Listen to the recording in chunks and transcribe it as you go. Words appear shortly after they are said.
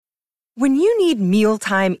When you need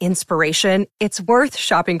mealtime inspiration, it's worth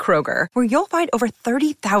shopping Kroger, where you'll find over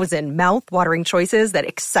 30,000 mouth-watering choices that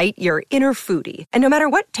excite your inner foodie. And no matter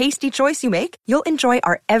what tasty choice you make, you'll enjoy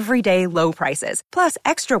our everyday low prices, plus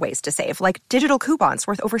extra ways to save, like digital coupons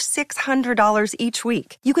worth over $600 each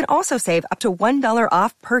week. You can also save up to $1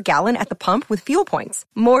 off per gallon at the pump with fuel points.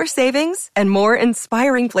 More savings and more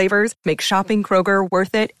inspiring flavors make shopping Kroger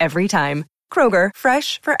worth it every time. Kroger,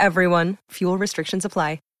 fresh for everyone. Fuel restrictions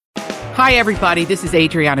apply. Hi, everybody. This is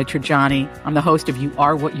Adriana Trajani. I'm the host of You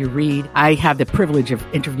Are What You Read. I have the privilege of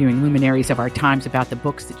interviewing luminaries of our times about the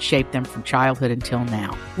books that shaped them from childhood until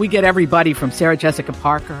now. We get everybody from Sarah Jessica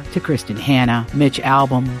Parker to Kristen Hanna, Mitch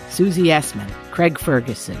Albom, Susie Essman, Craig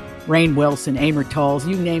Ferguson, Rainn Wilson, Amor Tolls,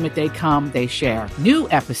 you name it, they come, they share. New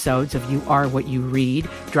episodes of You Are What You Read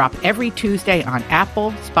drop every Tuesday on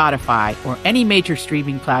Apple, Spotify, or any major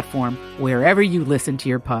streaming platform wherever you listen to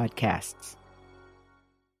your podcasts.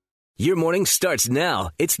 Your morning starts now.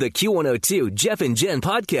 It's the Q102 Jeff and Jen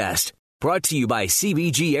podcast, brought to you by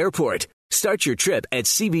CBG Airport. Start your trip at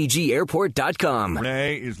CBGAirport.com.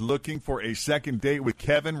 Renee is looking for a second date with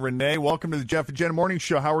Kevin. Renee, welcome to the Jeff and Jen Morning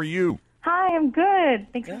Show. How are you? Hi, I'm good.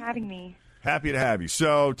 Thanks for having me. Happy to have you.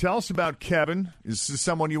 So tell us about Kevin. Is this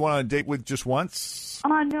someone you want on a date with just once?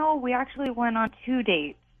 No, we actually went on 2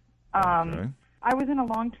 dates. Okay. I was in a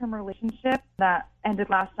long-term relationship that ended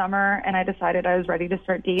last summer, and I decided I was ready to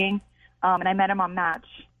start dating. And I met him on Match.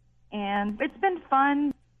 And it's been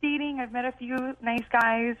fun dating. I've met a few nice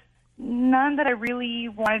guys, none that I really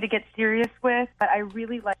wanted to get serious with, but I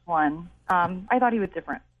really liked one. I thought he was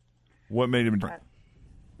different. What made him different?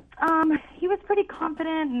 He was pretty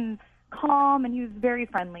confident and calm, and he was very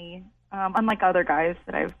friendly, unlike other guys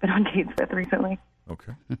that I've been on dates with recently.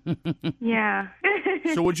 Okay. Yeah.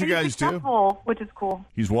 So what'd you guys do? Which is cool.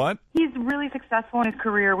 He's what? He's really successful in his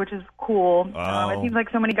career, which is cool. Oh. It seems like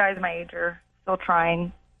so many guys my age are still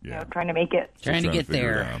trying, trying to make it. Trying to get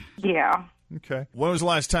figure it there. out. Yeah. Okay. When was the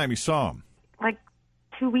last time you saw him? Like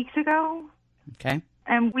 2 weeks ago. Okay.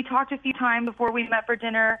 And we talked a few times before we met for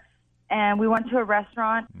dinner, and we went to a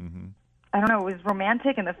restaurant. Mm-hmm. I don't know, it was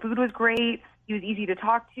romantic, and the food was great. He was easy to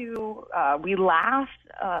talk to. We laughed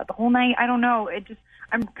the whole night. I don't know.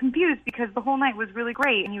 I'm confused because the whole night was really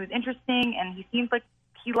great, and he was interesting, and he seemed like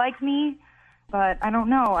he liked me. But I don't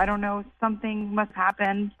know. Something must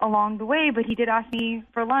happen along the way. But he did ask me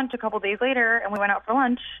for lunch a couple days later, and we went out for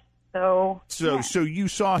lunch. So you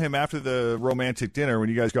saw him after the romantic dinner when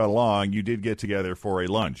you guys got along. You did get together for a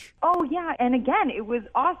lunch. Oh, yeah. And again, it was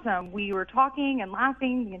awesome. We were talking and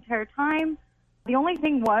laughing the entire time. The only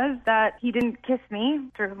thing was that he didn't kiss me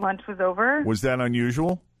after lunch was over. Was that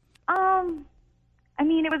unusual? I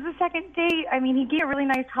mean, it was the second date. I mean, he gave a really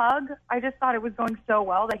nice hug. I just thought it was going so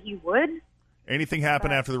well that he would. Anything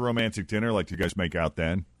happen after the romantic dinner? Like, did you guys make out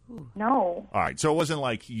then? No. All right, so it wasn't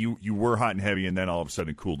like you were hot and heavy and then all of a sudden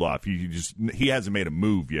it cooled off. He hasn't made a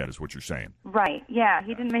move yet, is what you're saying. Right, yeah.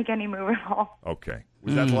 He didn't make any move at all. Okay.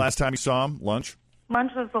 Was that the last time you saw him? Lunch?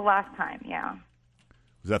 Lunch was the last time, yeah.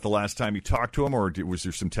 Was that the last time you talked to him, or was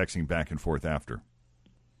there some texting back and forth after?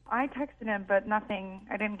 I texted him, but nothing.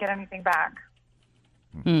 I didn't get anything back.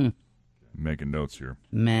 Making notes here.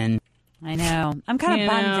 Men. I know. I'm kind of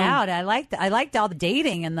bummed out. I liked all the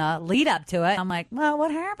dating and the lead up to it. I'm like, well,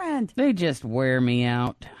 what happened? They just wear me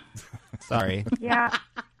out. Sorry. Yeah.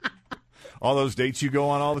 All those dates you go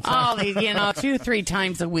on all the time? All these, 2-3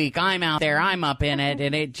 times a week. I'm out there. I'm up in it,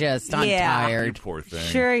 and I'm tired. You poor thing.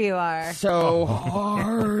 Sure you are. So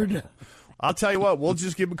hard. I'll tell you what, we'll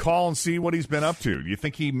just give him a call and see what he's been up to. Do you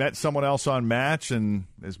think he met someone else on Match and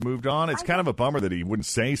has moved on? It's kind of a bummer that he wouldn't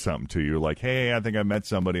say something to you, like, hey, I think I met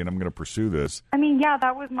somebody and I'm going to pursue this. I mean, yeah,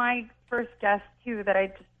 that was my first guess, too,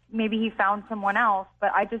 that maybe he found someone else. But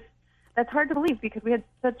that's hard to believe because we had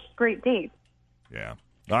such great dates. Yeah.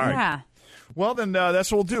 All right. Yeah. Well, then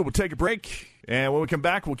that's what we'll do. We'll take a break, and when we come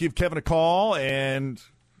back, we'll give Kevin a call and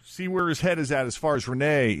see where his head is at as far as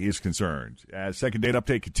Renee is concerned. Second date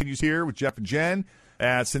update continues here with Jeff and Jen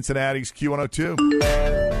at Cincinnati's Q102.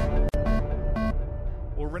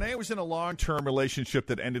 Well, Renee was in a long-term relationship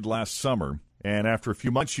that ended last summer, and after a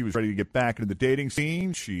few months, she was ready to get back into the dating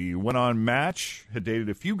scene. She went on Match, had dated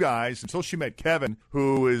a few guys until she met Kevin,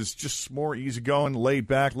 who is just more easygoing, laid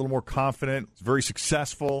back, a little more confident, very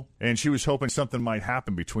successful, and she was hoping something might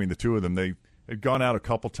happen between the two of them. They had gone out a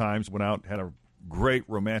couple times, went out, had a great,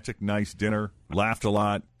 romantic, nice dinner, laughed a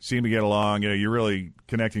lot, seemed to get along. You're really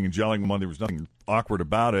connecting and gelling with one. There was nothing awkward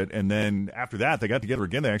about it. And then after that, they got together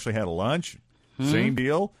again. They actually had a lunch. Same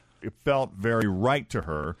deal. It felt very right to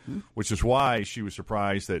her, which is why she was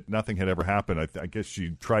surprised that nothing had ever happened. I guess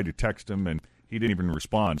she tried to text him, and he didn't even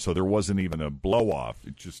respond. So there wasn't even a blow-off.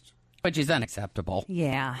 It just Which is unacceptable.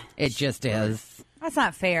 Yeah. It just is. That's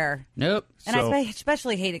not fair. Nope. And I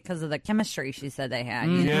especially hate it because of the chemistry she said they had.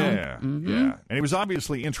 You know? Yeah, yeah. And he was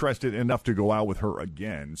obviously interested enough to go out with her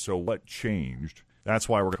again. So what changed? That's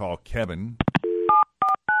why we're going to call Kevin.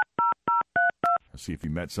 Let's see if he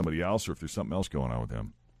met somebody else or if there's something else going on with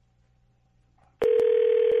him.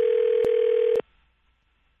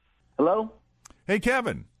 Hello? Hey,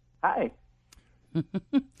 Kevin. Hi.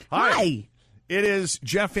 Hi. It is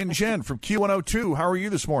Jeff and Jen from Q102. How are you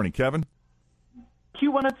this morning, Kevin?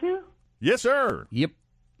 Q102? Yes, sir. Yep.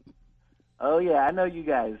 Oh, yeah, I know you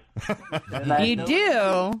guys. You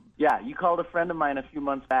do? Yeah, you called a friend of mine a few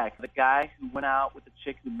months back. The guy who went out with the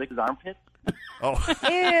chick who licked his armpits. Oh. Ew. Is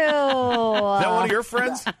that one of your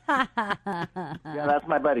friends? Yeah, that's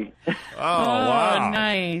my buddy. Oh, wow.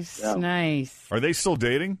 Nice. Yeah. Nice. Are they still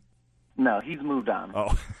dating? No, he's moved on.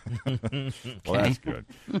 Oh. Well, that's good.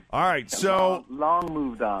 All right, so... Long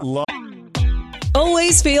moved on.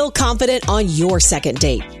 Always feel confident on your second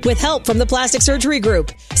date. With help from the Plastic Surgery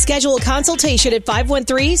Group. Schedule a consultation at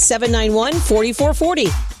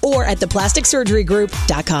 513-791-4440 or at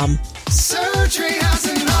theplasticsurgerygroup.com. Surgery has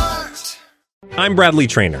an art. I'm Bradley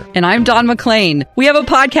Trainer. And I'm Don McClain. We have a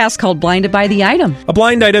podcast called Blinded by the Item. A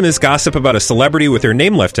blind item is gossip about a celebrity with their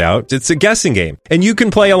name left out. It's a guessing game, and you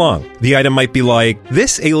can play along. The item might be like,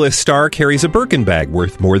 this A-list star carries a Birkin bag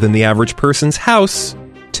worth more than the average person's house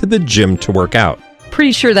to the gym to work out.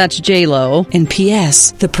 Pretty sure that's J-Lo. And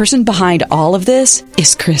P.S. the person behind all of this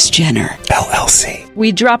is Kris Jenner, LLC.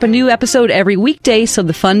 We drop a new episode every weekday so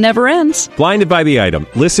the fun never ends. Blinded by the Item.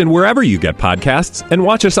 Listen wherever you get podcasts and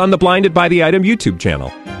watch us on the Blinded by the Item YouTube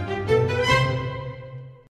channel.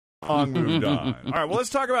 Moved on. All right, well, let's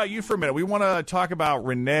talk about you for a minute. We want to talk about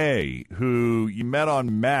Renee, who you met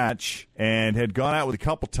on Match and had gone out with a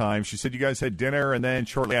couple times. She said you guys had dinner, and then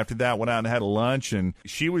shortly after that went out and had a lunch, and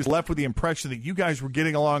she was left with the impression that you guys were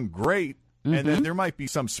getting along great, and then there might be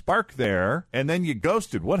some spark there, and then you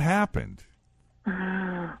ghosted. What happened?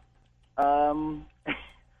 Renee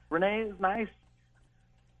is nice,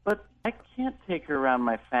 but I can't take her around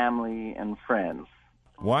my family and friends.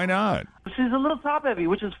 Why not? She's a little top-heavy,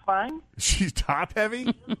 which is fine. She's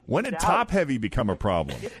top-heavy? When did top-heavy become a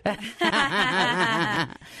problem? There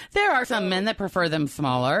are some men that prefer them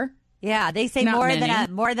smaller. Yeah, they say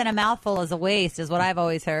Not more than a mouthful is a waste, is what I've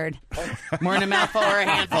always heard. More than a mouthful or a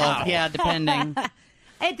handful. Yeah, depending.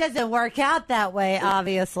 It doesn't work out that way,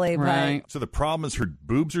 obviously. Right. So the problem is her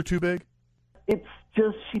boobs are too big? It's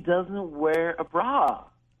just she doesn't wear a bra.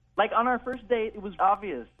 Like on our first date, it was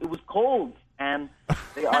obvious. It was cold, and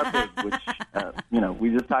they are big, which,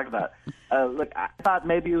 we just talked about. Look, I thought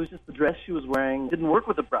maybe it was just the dress she was wearing didn't work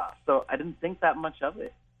with the bra, so I didn't think that much of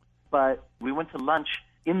it. But we went to lunch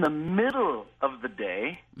in the middle of the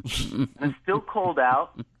day, and it's still cold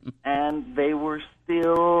out, and they were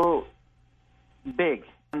still big.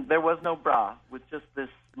 And there was no bra, with just this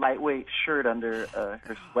lightweight shirt under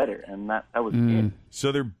her sweater, and that was it.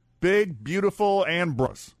 So they're big, beautiful, and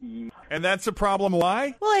bras. And that's a problem.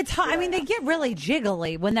 Why? Well, it's hot. I mean, they get really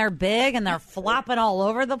jiggly when they're big and they're flopping all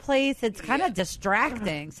over the place. It's kind of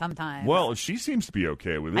distracting sometimes. Well, she seems to be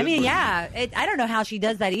okay with it. I mean, but- yeah. I don't know how she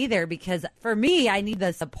does that either, because for me, I need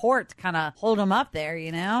the support to kind of hold them up there,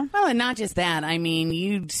 you know? Well, and not just that. I mean,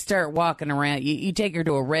 you start walking around. You take her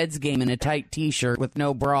to a Reds game in a tight T-shirt with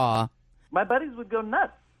no bra. My buddies would go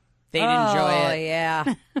nuts. They'd enjoy it. Oh,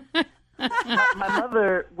 yeah. My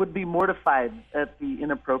mother would be mortified at the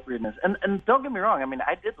inappropriateness. And don't get me wrong, I mean,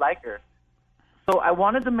 I did like her. So I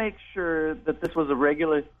wanted to make sure that this was a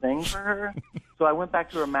regular thing for her. So I went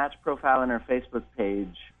back to her Match profile and her Facebook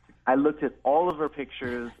page. I looked at all of her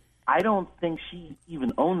pictures. I don't think she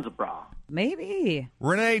even owns a bra. Maybe.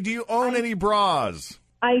 Renee, do you own any bras?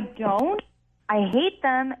 I don't. I hate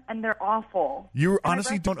them, and they're awful. You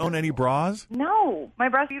honestly don't own any bras? No. My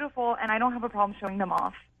breasts are beautiful, and I don't have a problem showing them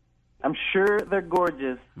off. I'm sure they're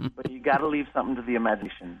gorgeous, but you got to leave something to the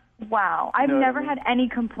imagination. Wow. I've You know what never I mean? had any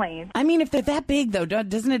complaints. I mean, if they're that big, though,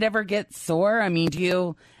 doesn't it ever get sore? I mean, do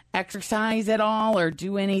you exercise at all or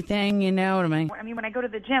do anything? You know what I mean? I mean, when I go to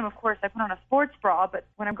the gym, of course, I put on a sports bra, but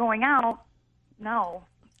when I'm going out, no.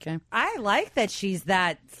 Okay. I like that she's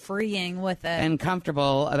that freeing with it. And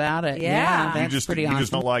comfortable about it. Yeah. That's pretty awesome. You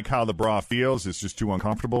just don't like how the bra feels? It's just too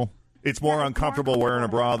uncomfortable? It's more uncomfortable wearing a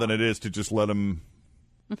bra than it is to just let them...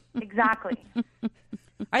 Exactly.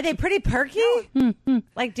 Are they pretty perky?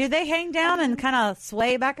 Like, do they hang down and kind of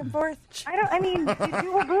sway back and forth? I mean, you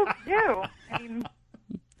do what boobs do. I mean,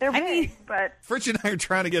 They're big, but Fritch and I are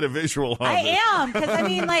trying to get a visual on I this. am, because I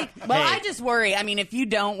mean, like, Well, I just worry. I mean, if you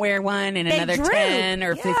don't wear one in They another droop. 10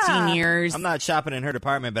 or 15 years. I'm not shopping in her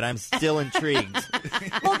department, but I'm still intrigued.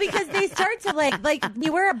 well, because they start to like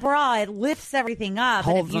you wear a bra, it lifts everything up.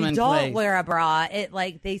 Holds and if them you in don't place. wear a bra, it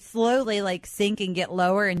like they slowly like sink and get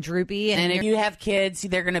lower and droopy, And if your, you have kids,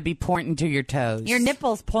 they're going to be pointing to your toes. your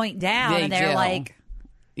nipples point down, They and they're do. like,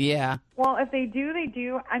 Yeah. well, if they do, they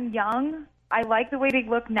do. I'm young. I like the way they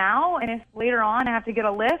look now, and if later on I have to get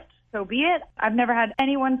a lift, so be it. I've never had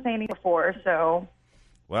anyone say anything before, so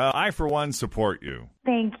Well, I, for one, support you.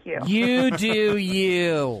 thank you. You do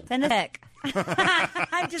you. send a pic.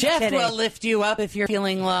 I'm just Jeff kidding. will lift you up if you're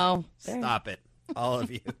feeling low. Stop it, all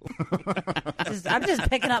of you. I'm just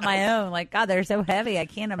picking up my own. Like, God, they're so heavy. I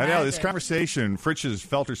can't I imagine. know, this conversation, Fritch has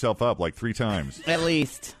felt herself up like 3 times. At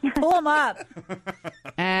least. Pull them up.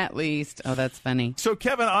 At least. Oh, that's funny. So,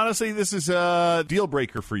 Kevin, honestly, this is a deal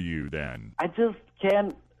breaker for you then. I just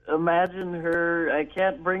can't imagine her. I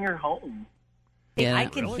can't bring her home. Yeah, I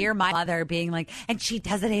can hear my mother being like, and she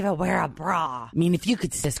doesn't even wear a bra. I mean, if you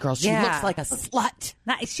could see this girl, she Yeah. looks like a slut.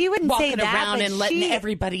 She wouldn't Walking say that, around but and letting she-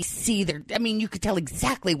 everybody see their. I mean, you could tell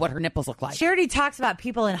exactly what her nipples look like. She already talks about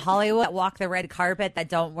people in Hollywood that walk the red carpet that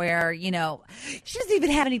don't wear, she doesn't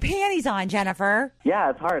even have any panties on, Jennifer. Yeah,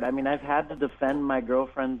 it's hard. I mean, I've had to defend my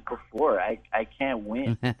girlfriends before. I can't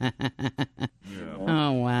win.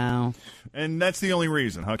 Oh, wow. And that's the only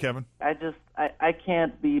reason, huh, Kevin? I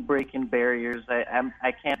can't be breaking barriers.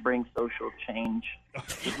 I can't bring social change.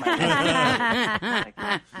 Okay.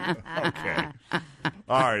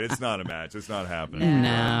 All right, it's not a match. It's not happening.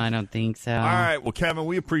 No, I don't think so. All right, well, Kevin,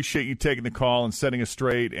 we appreciate you taking the call and setting us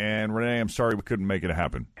straight. And Renee, I'm sorry we couldn't make it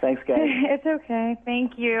happen. Thanks, guys. It's okay.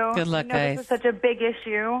 Thank you. Good luck, I know guys. This is such a big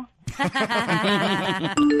issue.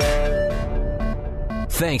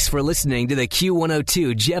 Thanks for listening to the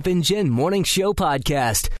Q102 Jeff and Jen Morning Show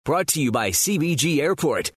podcast, brought to you by CBG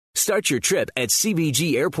Airport. Start your trip at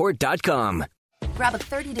CBGAirport.com. Grab a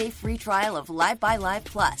 30-day free trial of Live by Live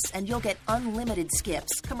Plus, and you'll get unlimited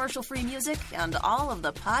skips, commercial-free music, and all of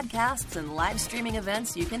the podcasts and live streaming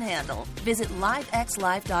events you can handle. Visit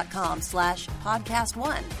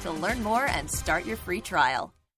livexlive.com/podcast1 to learn more and start your free trial.